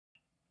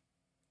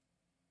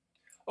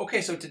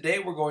Okay, so today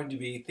we're going to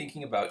be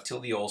thinking about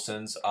Tildy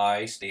Olson's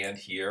I Stand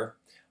Here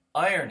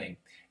Ironing.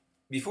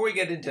 Before we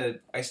get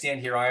into I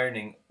Stand Here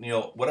Ironing,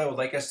 what I would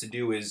like us to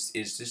do is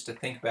just to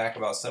think back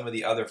about some of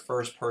the other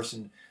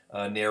first-person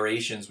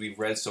narrations we've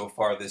read so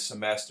far this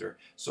semester.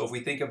 So if we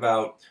think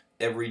about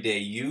Everyday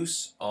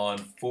Use on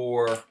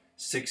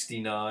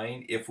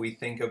 469, if we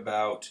think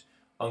about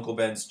Uncle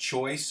Ben's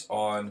Choice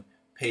on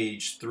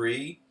page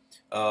 3,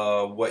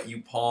 What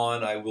You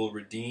Pawn I Will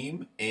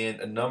Redeem, and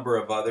a number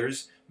of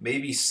others.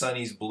 Maybe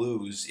Sonny's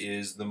Blues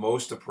is the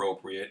most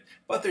appropriate,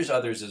 but there's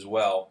others as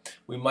well.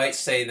 We might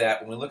say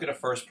that when we look at a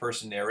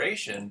first-person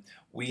narration,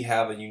 we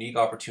have a unique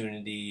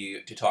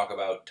opportunity to talk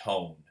about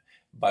tone,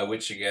 by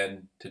which,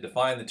 again, to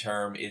define the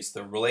term, it's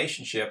the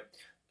relationship,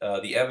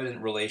 the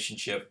evident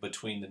relationship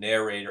between the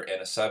narrator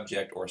and a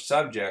subject or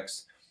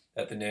subjects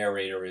that the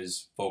narrator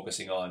is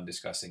focusing on,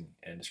 discussing,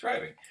 and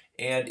describing.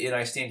 And in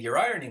I Stand Here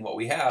Ironing, what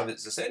we have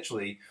is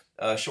essentially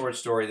a short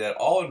story that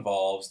all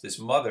involves this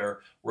mother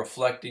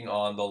reflecting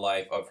on the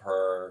life of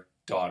her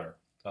daughter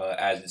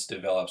as it's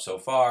developed so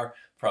far,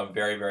 from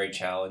very, very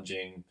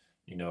challenging,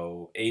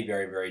 a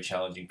very, very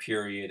challenging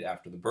period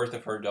after the birth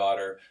of her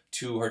daughter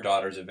to her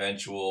daughter's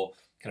eventual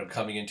kind of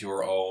coming into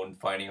her own,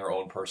 finding her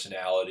own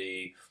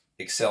personality,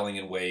 excelling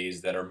in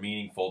ways that are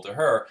meaningful to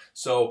her.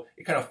 So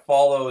it kind of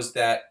follows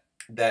that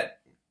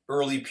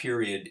early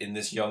period in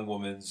this young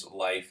woman's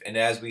life, and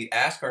as we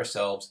ask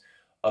ourselves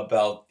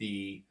about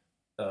the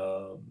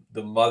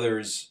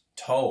mother's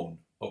tone,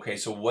 okay,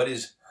 so what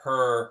is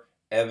her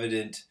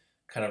evident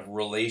kind of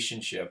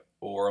relationship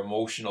or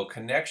emotional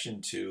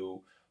connection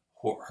to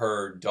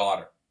her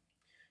daughter?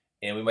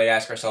 And we might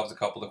ask ourselves a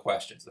couple of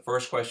questions. The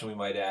first question we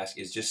might ask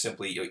is just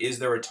simply, is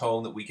there a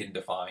tone that we can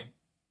define?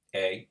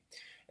 A.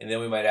 And then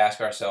we might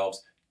ask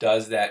ourselves,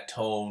 does that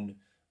tone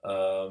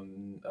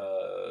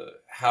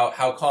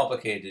how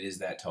complicated is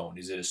that tone?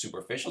 Is it a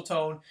superficial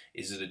tone?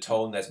 Is it a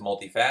tone that's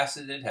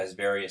multifaceted, has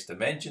various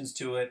dimensions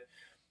to it?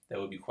 That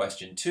would be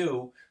question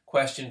 2.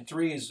 Question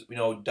 3 is,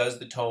 does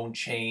the tone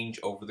change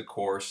over the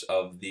course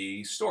of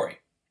the story?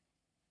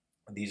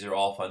 These are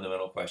all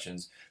fundamental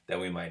questions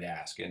that we might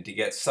ask. And to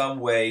get some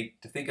way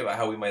to think about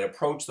how we might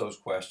approach those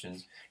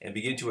questions and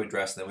begin to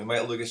address them, we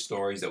might look at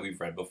stories that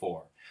we've read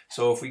before.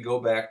 So if we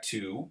go back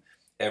to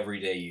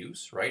Everyday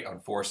Use, right, on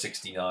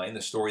 469,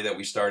 the story that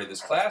we started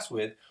this class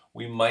with,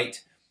 we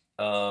might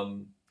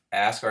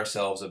ask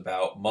ourselves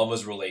about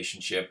Mama's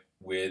relationship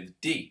with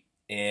Dee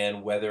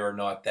and whether or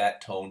not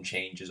that tone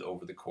changes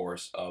over the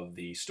course of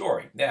the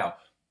story. Now,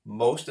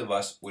 most of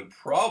us would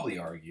probably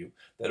argue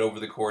that over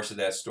the course of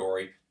that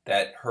story,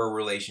 that her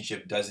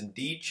relationship does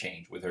indeed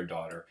change with her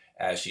daughter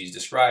as she's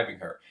describing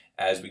her.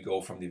 As we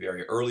go from the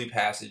very early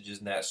passages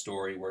in that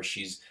story where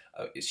she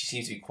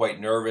seems to be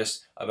quite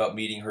nervous about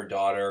meeting her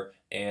daughter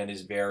and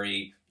is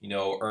very,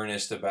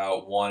 earnest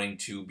about wanting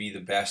to be the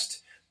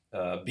best,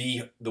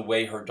 be the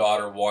way her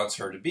daughter wants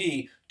her to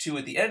be, to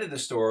at the end of the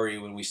story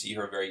when we see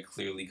her very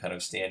clearly kind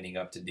of standing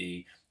up to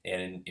Dee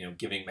and,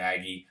 giving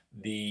Maggie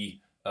the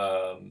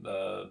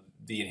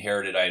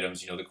inherited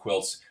items, the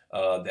quilts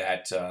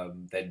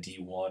that Dee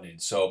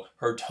wanted. So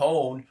her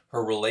tone,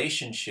 her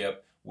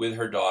relationship with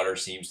her daughter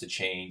seems to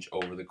change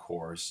over the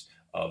course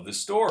of the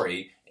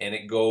story, and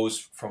it goes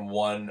from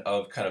one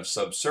of kind of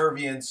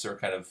subservience or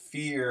kind of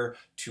fear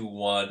to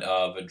one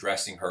of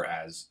addressing her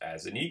as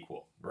an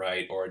equal,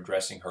 right? Or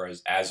addressing her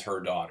as her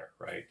daughter,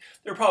 right?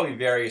 There are probably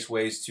various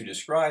ways to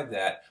describe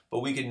that, but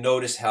we can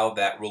notice how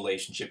that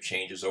relationship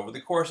changes over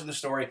the course of the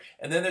story.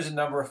 And then there's a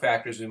number of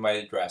factors we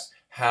might address.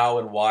 How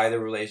and why the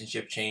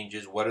relationship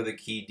changes, what are the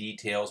key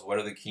details, what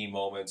are the key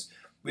moments.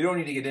 We don't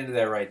need to get into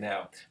that right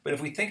now. But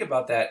if we think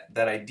about that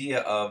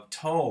idea of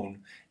tone,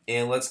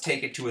 and let's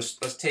take it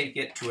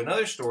to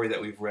another story that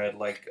we've read,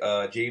 like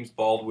James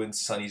Baldwin's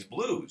Sonny's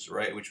Blues,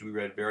 right, which we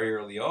read very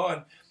early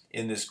on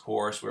in this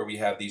course, where we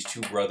have these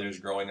two brothers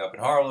growing up in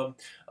Harlem.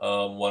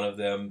 One of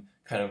them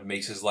kind of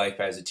makes his life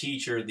as a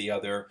teacher. The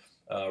other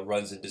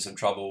runs into some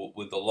trouble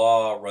with the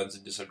law, runs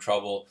into some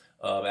trouble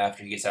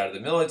after he gets out of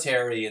the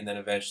military, and then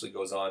eventually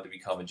goes on to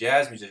become a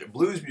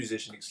blues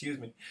musician, excuse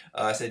me.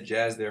 I said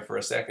jazz there for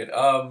a second.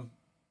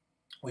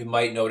 We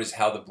might notice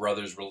how the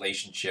brothers'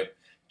 relationship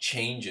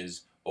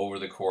changes over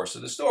the course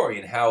of the story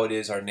and how it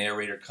is our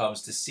narrator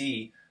comes to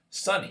see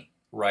Sonny,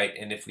 right?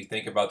 And if we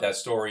think about that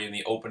story in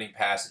the opening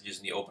passages,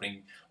 in the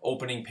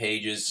opening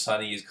pages,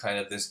 Sonny is kind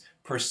of this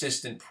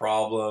persistent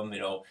problem.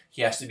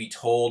 He has to be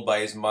told by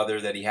his mother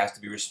that he has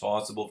to be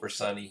responsible for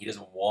Sonny. He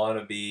doesn't want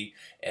to be,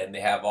 and they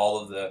have all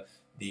of the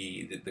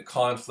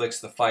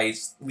conflicts, the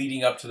fights,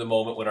 leading up to the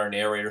moment when our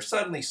narrator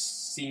suddenly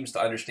seems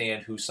to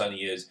understand who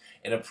Sonny is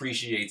and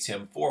appreciates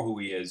him for who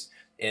he is.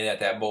 And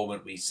at that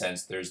moment, we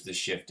sense there's this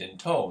shift in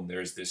tone.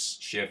 There's this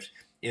shift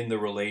in the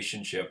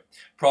relationship.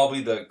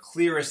 Probably the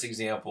clearest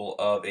example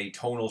of a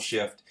tonal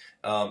shift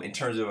in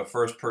terms of a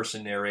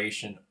first-person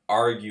narration,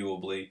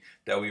 arguably,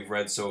 that we've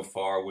read so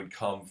far would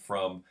come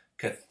from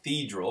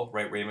Cathedral,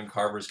 right? Raymond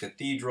Carver's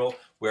Cathedral,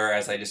 where,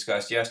 as I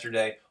discussed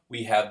yesterday,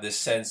 we have this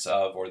sense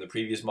of, or the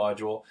previous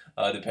module,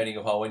 depending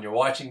upon when you're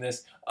watching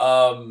this,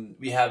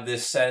 we have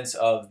this sense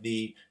of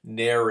the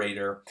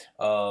narrator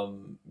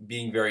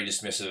being very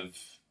dismissive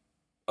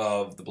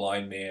of the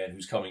blind man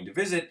who's coming to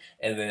visit,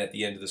 and then at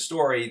the end of the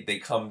story, they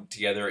come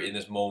together in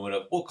this moment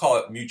of, we'll call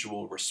it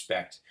mutual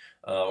respect,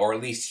 or at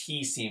least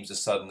he seems to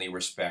suddenly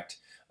respect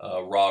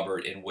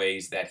Robert in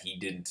ways that he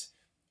didn't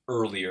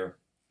earlier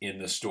in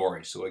the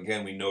story. So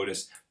again, we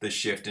notice the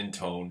shift in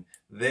tone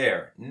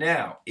there.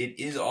 Now, it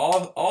is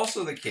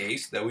also the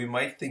case that we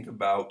might think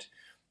about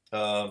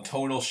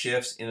tonal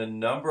shifts in a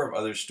number of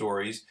other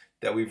stories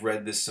that we've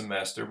read this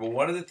semester. But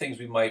one of the things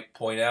we might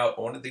point out,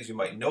 one of the things we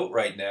might note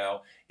right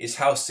now, is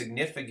how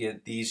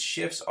significant these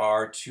shifts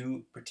are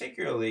to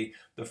particularly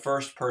the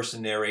first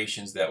person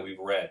narrations that we've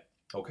read.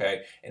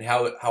 Okay, and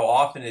how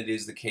often it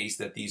is the case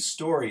that these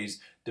stories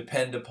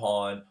depend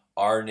upon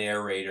our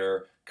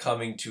narrator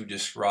coming to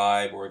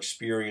describe or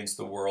experience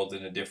the world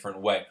in a different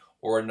way,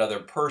 or another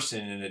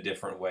person in a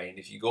different way. And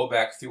if you go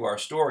back through our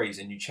stories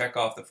and you check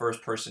off the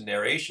first person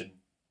narration,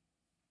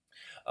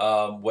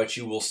 what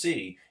you will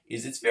see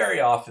is it's very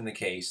often the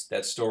case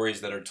that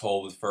stories that are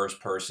told with first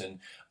person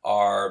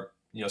are,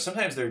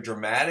 sometimes they're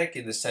dramatic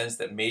in the sense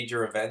that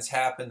major events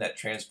happen that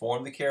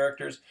transform the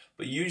characters,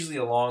 but usually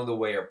along the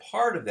way, or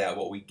part of that,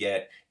 what we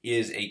get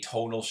is a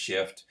tonal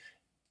shift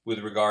with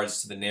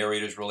regards to the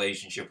narrator's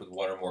relationship with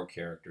one or more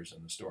characters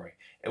in the story.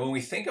 And when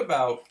we think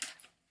about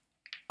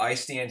I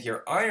stand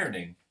here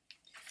ironing,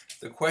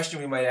 the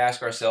question we might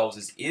ask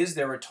ourselves is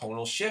there a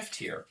tonal shift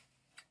here?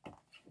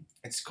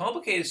 It's a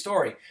complicated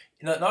story,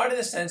 not in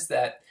the sense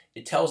that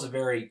it tells a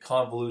very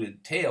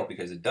convoluted tale,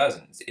 because it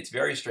doesn't. It's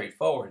very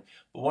straightforward.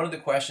 But one of the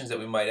questions that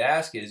we might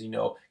ask is,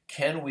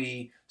 can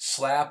we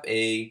slap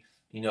a,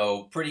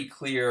 pretty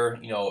clear,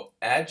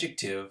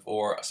 adjective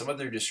or some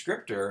other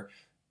descriptor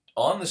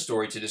on the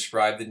story to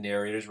describe the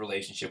narrator's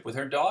relationship with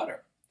her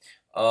daughter?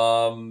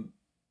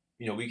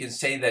 We can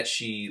say that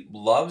she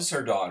loves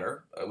her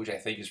daughter, which I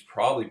think is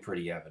probably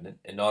pretty evident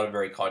and not a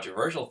very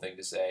controversial thing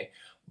to say.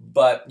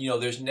 But,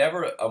 there's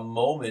never a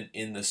moment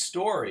in the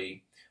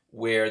story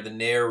where the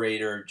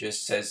narrator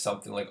just says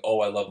something like,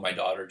 oh, I love my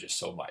daughter just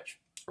so much,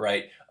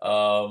 right?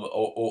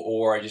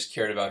 Or I just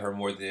cared about her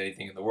more than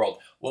anything in the world.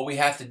 What we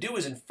have to do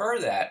is infer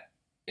that,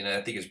 and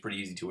I think it's pretty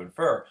easy to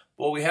infer,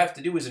 but what we have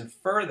to do is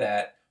infer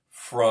that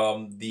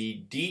from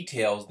the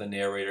details the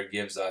narrator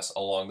gives us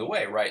along the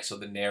way, right? So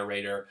the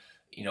narrator,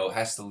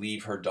 has to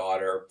leave her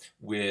daughter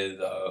with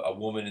a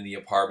woman in the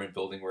apartment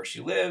building where she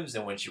lives,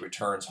 and when she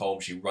returns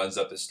home, she runs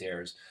up the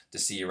stairs to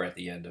see her at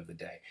the end of the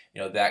day.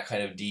 That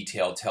kind of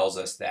detail tells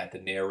us that the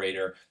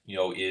narrator,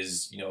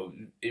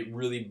 it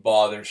really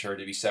bothers her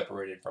to be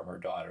separated from her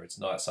daughter. It's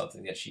not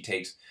something that she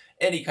takes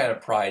any kind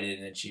of pride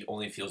in, and she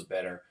only feels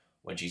better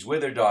when she's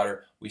with her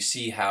daughter. We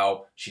see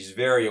how she's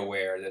very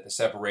aware that the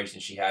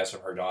separation she has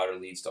from her daughter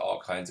leads to all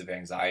kinds of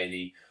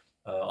anxiety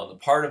on the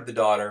part of the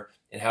daughter,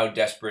 and how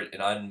desperate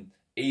and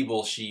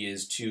unable she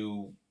is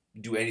to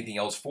do anything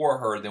else for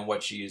her than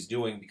what she is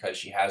doing, because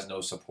she has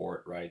no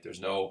support, right?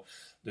 There's no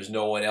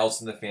one else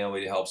in the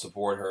family to help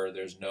support her.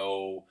 There's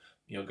no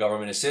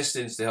government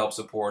assistance to help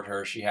support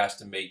her. She has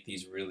to make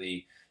these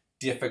really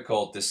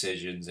difficult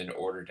decisions in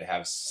order to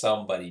have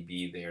somebody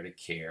be there to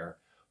care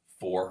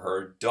for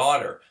her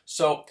daughter.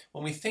 So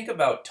when we think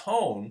about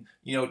tone,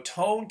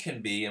 tone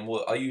can be, and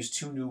I'll use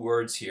two new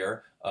words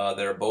here that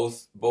are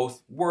both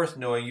worth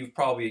knowing. You've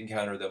probably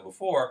encountered them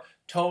before.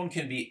 Tone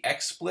can be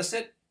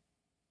explicit.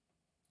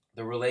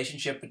 The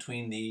relationship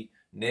between the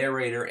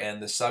narrator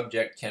and the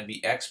subject can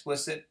be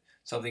explicit.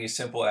 Something as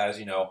simple as,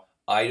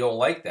 I don't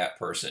like that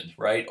person,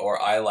 right?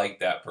 Or I like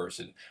that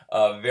person.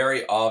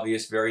 Very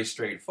obvious, very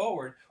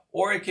straightforward.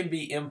 Or it can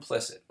be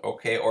implicit,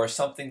 okay? Or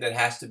something that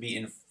has to be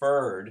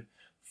inferred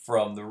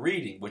from the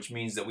reading, which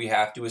means that we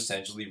have to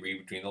essentially read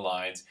between the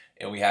lines,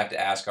 and we have to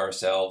ask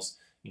ourselves,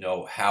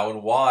 how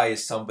and why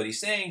is somebody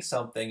saying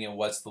something, and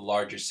what's the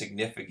larger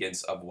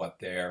significance of what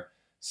they're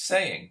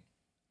saying.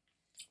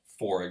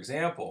 For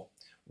example,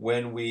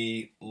 when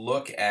we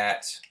look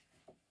at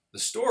the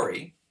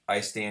story, I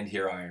stand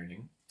here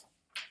ironing,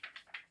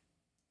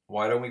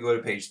 why don't we go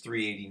to page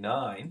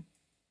 389,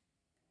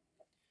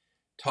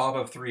 top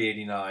of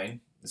 389,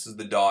 this is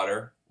the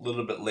daughter, a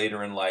little bit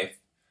later in life,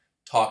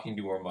 talking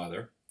to her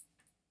mother.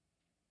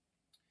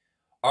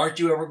 Aren't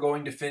you ever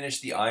going to finish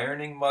the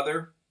ironing,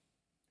 Mother?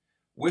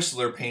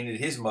 Whistler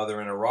painted his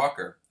mother in a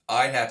rocker.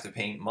 I'd have to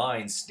paint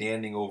mine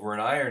standing over an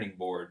ironing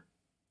board.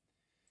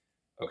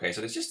 Okay,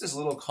 so it's just this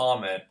little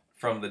comment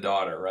from the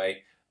daughter, right?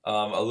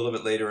 A little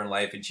bit later in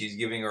life, and she's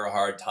giving her a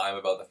hard time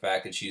about the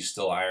fact that she's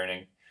still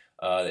ironing,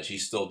 that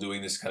she's still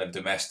doing this kind of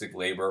domestic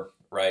labor,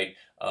 right?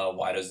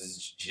 Why doesn't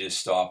she just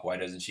stop? Why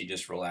doesn't she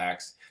just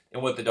relax?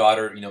 And what the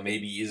daughter,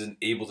 maybe isn't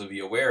able to be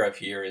aware of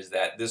here is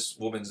that this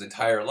woman's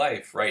entire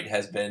life, right,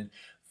 has been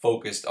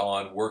focused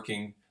on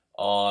working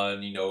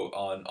on,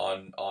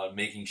 on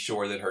making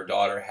sure that her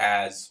daughter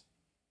has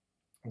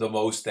the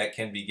most that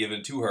can be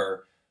given to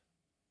her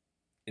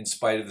in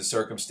spite of the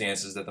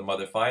circumstances that the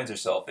mother finds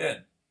herself in.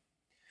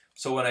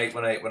 So when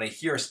I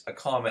hear a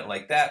comment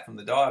like that from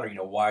the daughter,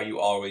 why are you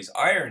always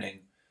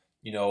ironing?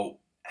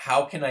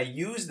 How can I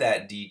use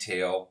that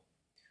detail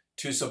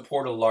to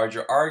support a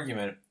larger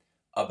argument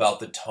about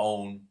the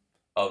tone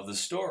of the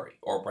story,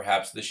 or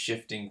perhaps the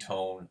shifting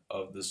tone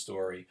of the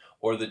story,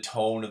 or the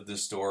tone of the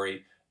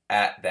story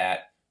at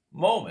that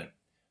moment?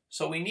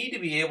 So we need to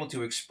be able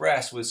to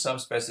express with some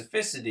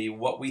specificity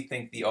what we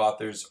think the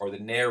author's, or the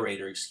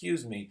narrator,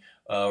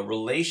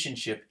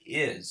 relationship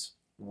is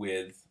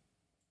with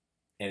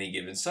any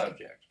given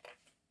subject.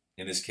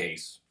 In this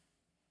case,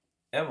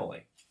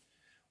 Emily.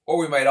 Or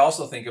we might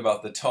also think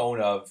about the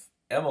tone of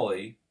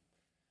Emily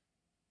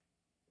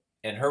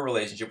and her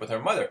relationship with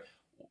her mother.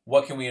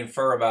 What can we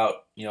infer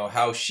about,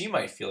 how she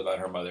might feel about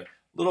her mother? A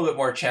little bit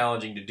more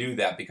challenging to do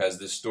that because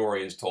this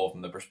story is told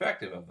from the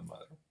perspective of the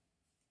mother.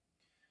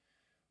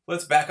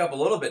 Let's back up a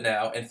little bit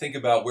now and think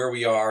about where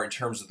we are in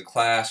terms of the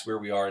class, where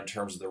we are in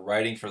terms of the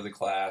writing for the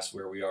class,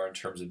 where we are in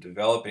terms of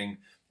developing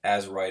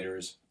as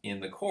writers in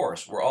the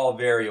course. We're all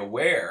very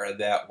aware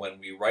that when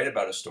we write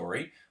about a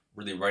story,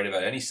 really write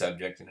about any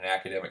subject in an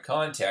academic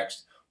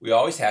context, we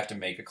always have to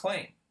make a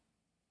claim.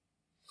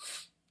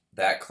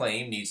 That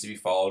claim needs to be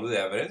followed with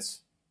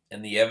evidence,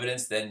 and the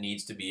evidence then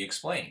needs to be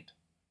explained.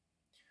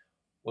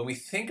 When we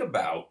think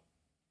about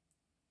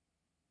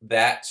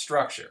that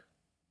structure,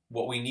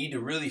 what we need to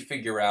really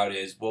figure out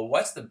is, well,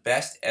 what's the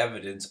best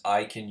evidence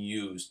I can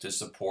use to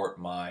support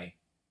my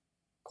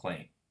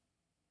claim?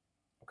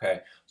 Okay,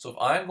 so if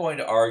I'm going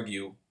to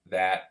argue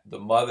that the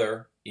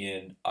mother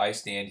in I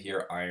Stand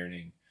Here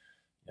Ironing,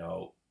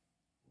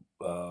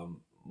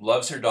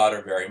 loves her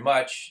daughter very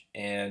much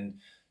and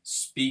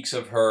speaks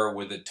of her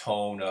with a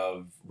tone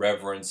of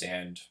reverence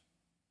and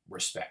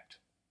respect,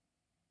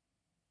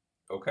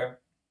 okay,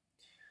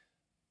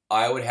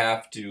 I would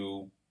have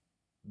to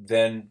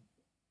then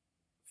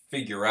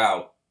figure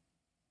out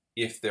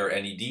if there are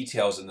any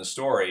details in the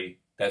story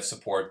that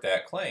support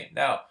that claim.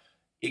 Now,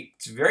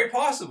 it's very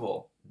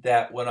possible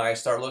that when I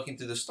start looking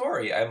through the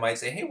story, I might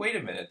say, hey, wait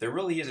a minute, there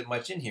really isn't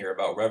much in here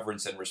about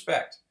reverence and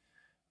respect.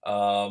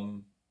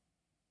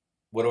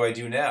 What do I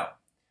do now?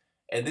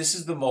 And this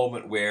is the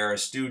moment where a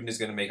student is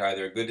going to make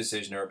either a good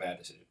decision or a bad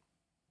decision.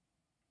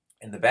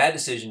 And the bad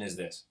decision is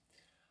this.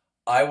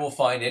 I will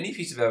find any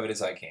piece of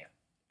evidence I can,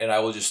 and I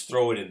will just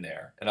throw it in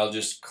there, and I'll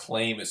just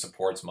claim it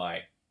supports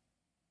my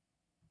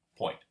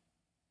point.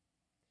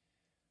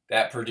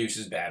 That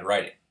produces bad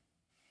writing.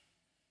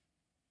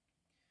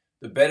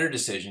 The better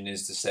decision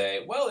is to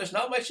say, well, there's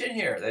not much in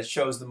here that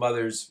shows the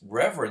mother's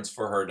reverence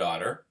for her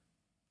daughter,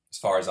 as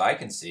far as I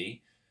can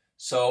see,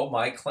 so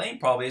my claim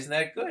probably isn't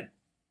that good.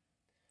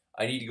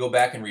 I need to go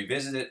back and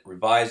revisit it,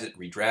 revise it,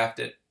 redraft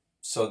it,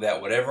 so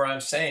that whatever I'm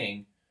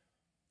saying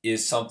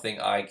is something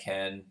I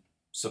can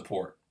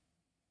support.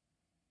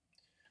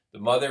 The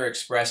mother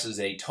expresses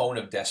a tone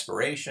of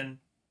desperation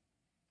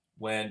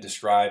when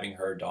describing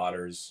her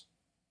daughter's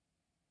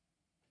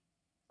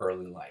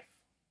early life.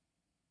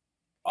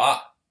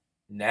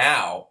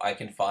 Now I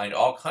can find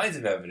all kinds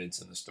of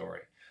evidence in the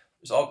story.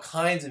 There's all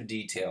kinds of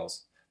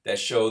details that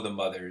show the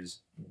mother's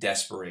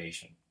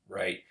desperation,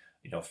 right?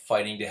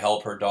 Fighting to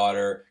help her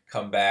daughter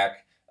come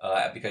back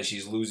because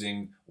she's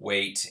losing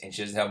weight and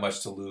she doesn't have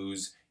much to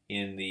lose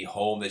in the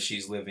home that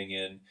she's living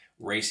in,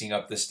 racing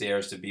up the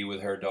stairs to be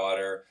with her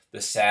daughter, the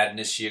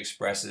sadness she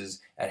expresses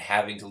at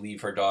having to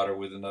leave her daughter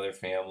with another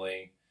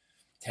family,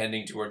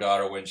 tending to her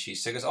daughter when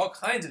she's sick. There's all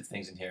kinds of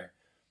things in here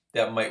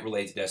that might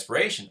relate to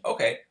desperation.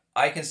 Okay,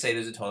 I can say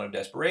there's a tone of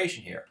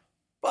desperation here.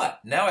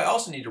 But now I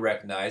also need to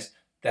recognize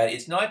that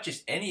it's not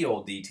just any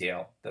old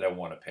detail that I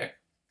want to pick.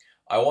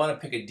 I want to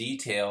pick a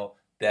detail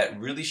that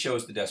really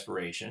shows the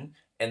desperation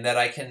and that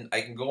I can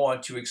go on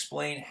to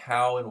explain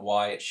how and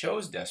why it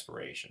shows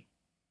desperation.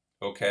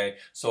 Okay,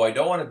 so I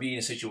don't want to be in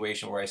a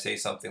situation where I say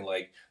something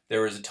like,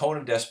 there is a tone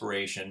of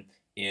desperation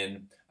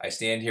in I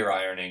Stand Here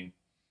Ironing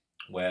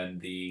when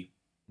the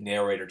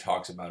narrator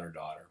talks about her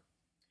daughter.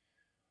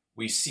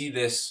 We see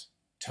this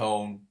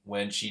tone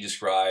when she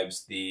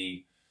describes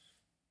the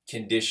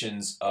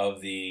conditions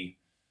of the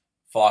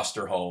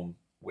foster home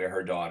where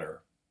her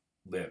daughter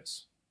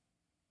lives.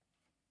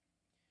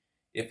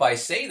 If I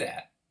say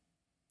that,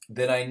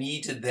 then I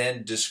need to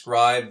then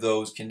describe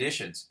those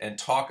conditions and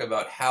talk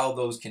about how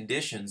those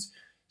conditions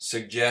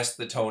suggest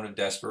the tone of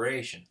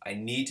desperation. I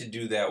need to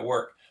do that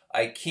work.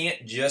 I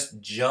can't just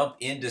jump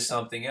into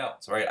something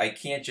else, right? I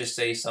can't just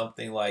say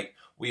something like,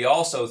 we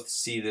also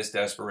see this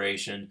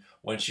desperation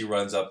when she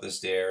runs up the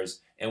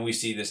stairs, and we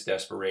see this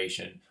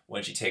desperation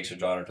when she takes her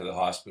daughter to the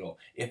hospital.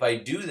 If I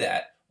do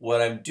that,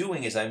 what I'm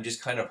doing is I'm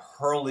just kind of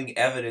hurling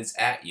evidence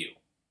at you,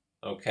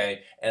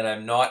 okay? And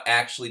I'm not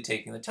actually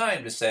taking the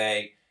time to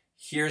say,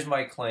 here's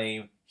my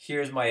claim,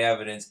 here's my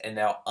evidence, and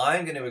now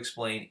I'm going to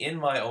explain in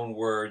my own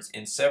words,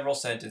 in several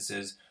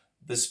sentences,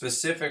 the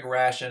specific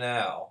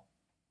rationale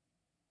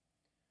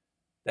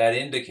that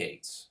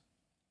indicates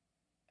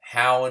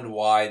how and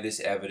why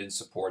this evidence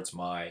supports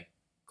my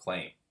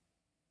claim.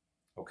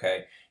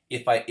 Okay?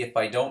 If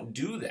I don't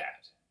do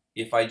that,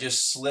 if I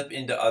just slip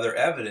into other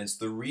evidence,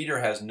 the reader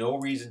has no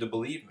reason to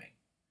believe me.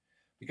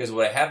 Because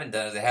what I haven't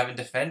done is I haven't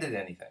defended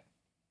anything,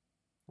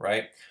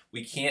 right?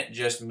 We can't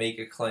just make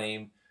a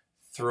claim,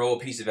 throw a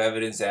piece of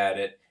evidence at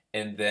it,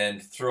 and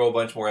then throw a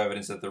bunch more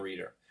evidence at the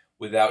reader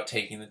without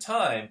taking the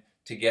time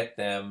to get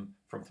them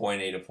from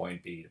point A to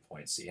point B to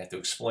point C. You have to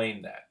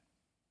explain that.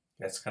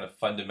 That's kind of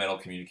fundamental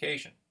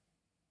communication.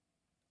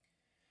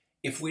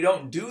 If we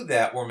don't do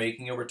that, we're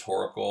making a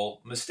rhetorical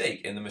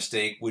mistake, and the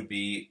mistake would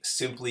be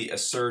simply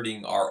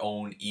asserting our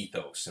own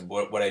ethos. And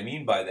what I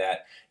mean by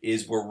that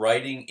is we're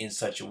writing in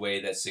such a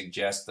way that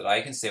suggests that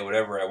I can say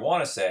whatever I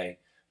want to say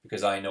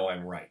because I know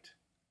I'm right.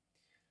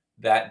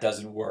 That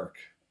doesn't work.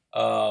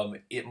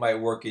 It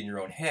might work in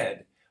your own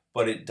head,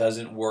 but it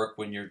doesn't work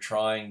when you're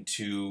trying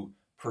to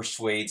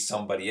persuade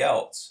somebody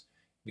else,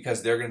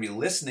 because they're going to be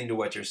listening to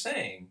what you're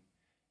saying,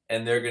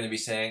 and they're going to be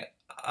saying,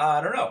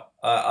 I don't know,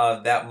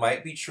 that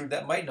might be true,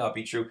 that might not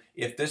be true.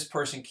 If this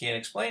person can't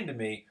explain to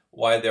me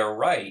why they're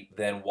right,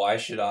 then why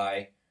should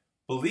I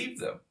believe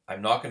them?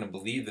 I'm not going to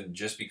believe them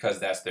just because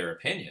that's their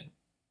opinion.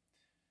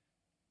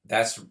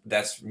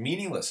 That's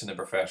meaningless in a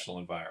professional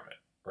environment,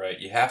 right?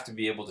 You have to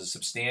be able to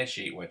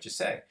substantiate what you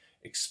say,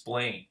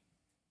 explain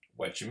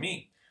what you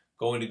mean,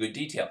 go into good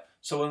detail.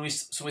 So when we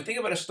think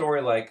about a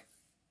story like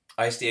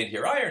I Stand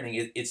Here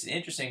Ironing, it's an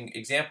interesting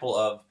example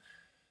of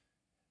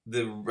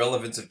the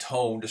relevance of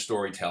tone to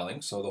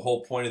storytelling. So the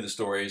whole point of the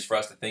story is for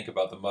us to think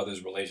about the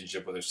mother's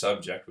relationship with her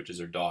subject, which is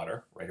her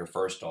daughter, right? Her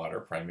first daughter,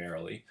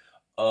 primarily.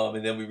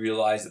 And then we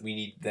realize that we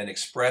need to then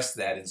express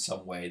that in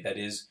some way that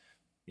is,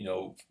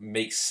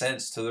 makes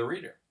sense to the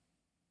reader.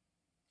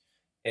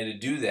 And to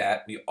do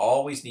that, we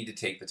always need to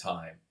take the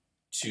time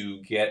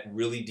to get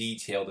really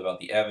detailed about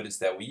the evidence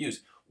that we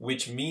use,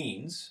 which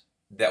means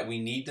that we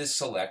need to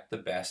select the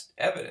best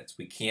evidence.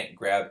 We can't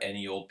grab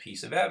any old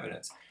piece of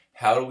evidence.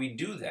 How do we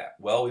do that?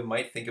 Well, we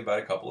might think about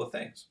a couple of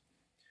things.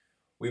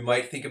 We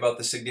might think about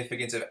the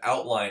significance of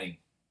outlining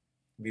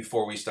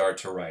before we start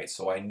to write.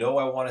 So I know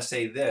I want to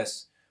say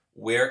this.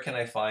 Where can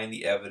I find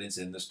the evidence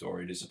in the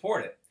story to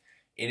support it?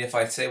 And if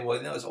I say,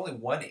 well, there's only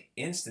one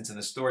instance in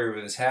the story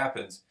where this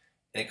happens,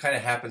 and it kind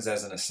of happens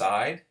as an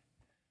aside,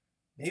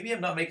 maybe I'm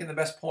not making the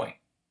best point.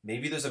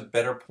 Maybe there's a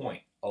better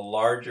point, a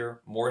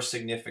larger, more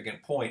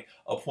significant point,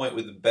 a point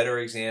with a better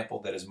example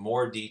that is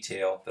more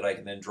detail that I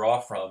can then draw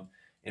from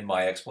in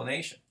my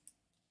explanation.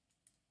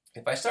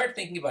 If I start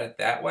thinking about it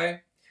that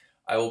way,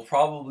 I will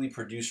probably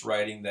produce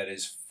writing that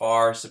is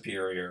far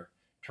superior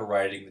to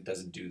writing that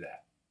doesn't do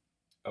that.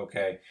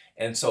 Okay?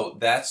 And so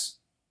that's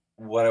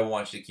what I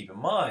want you to keep in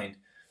mind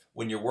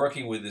when you're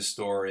working with this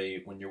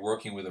story, when you're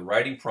working with a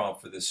writing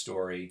prompt for this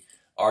story.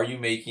 Are you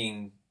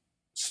making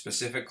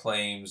specific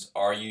claims?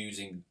 Are you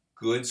using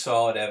good,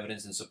 solid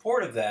evidence in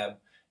support of them?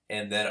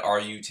 And then are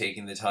you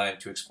taking the time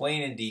to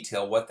explain in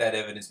detail what that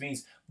evidence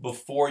means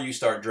before you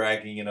start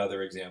dragging in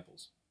other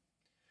examples?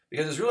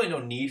 Because there's really no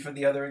need for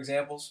the other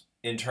examples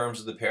in terms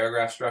of the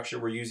paragraph structure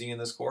we're using in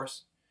this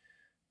course.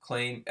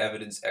 Claim,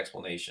 evidence,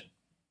 explanation.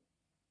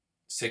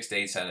 6 to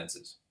 8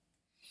 sentences.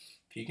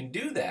 If you can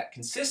do that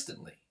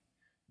consistently,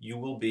 you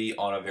will be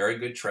on a very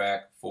good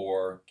track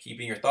for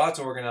keeping your thoughts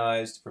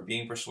organized, for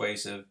being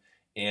persuasive,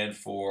 and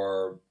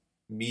for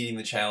meeting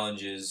the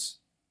challenges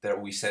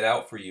that we set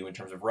out for you in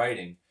terms of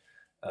writing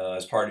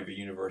as part of your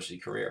university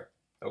career.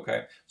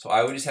 Okay, so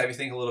I would just have you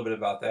think a little bit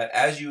about that.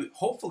 As you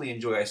hopefully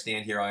enjoy I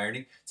Stand Here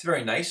Ironing, it's a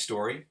very nice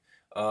story.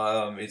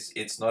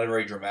 It's not a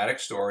very dramatic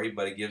story,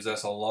 but it gives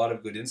us a lot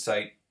of good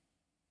insight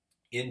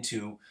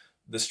into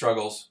the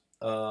struggles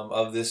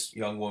of this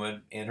young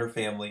woman and her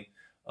family,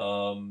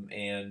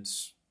 and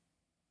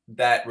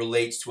that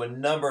relates to a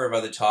number of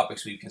other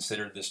topics we've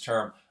considered this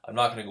term. I'm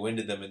not going to go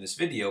into them in this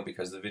video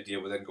because the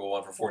video would then go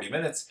on for 40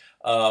 minutes,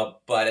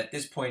 but at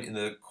this point in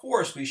the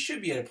course, we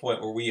should be at a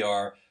point where we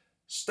are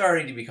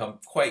starting to become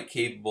quite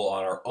capable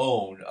on our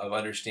own of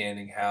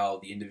understanding how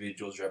the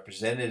individuals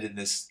represented in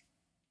this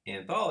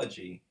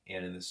anthology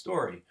and in this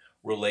story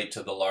relate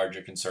to the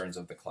larger concerns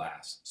of the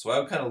class. So I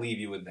would kind of leave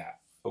you with that.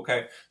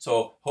 Okay,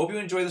 so hope you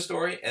enjoy the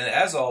story, and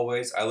as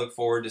always, I look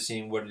forward to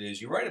seeing what it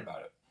is you write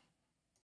about it.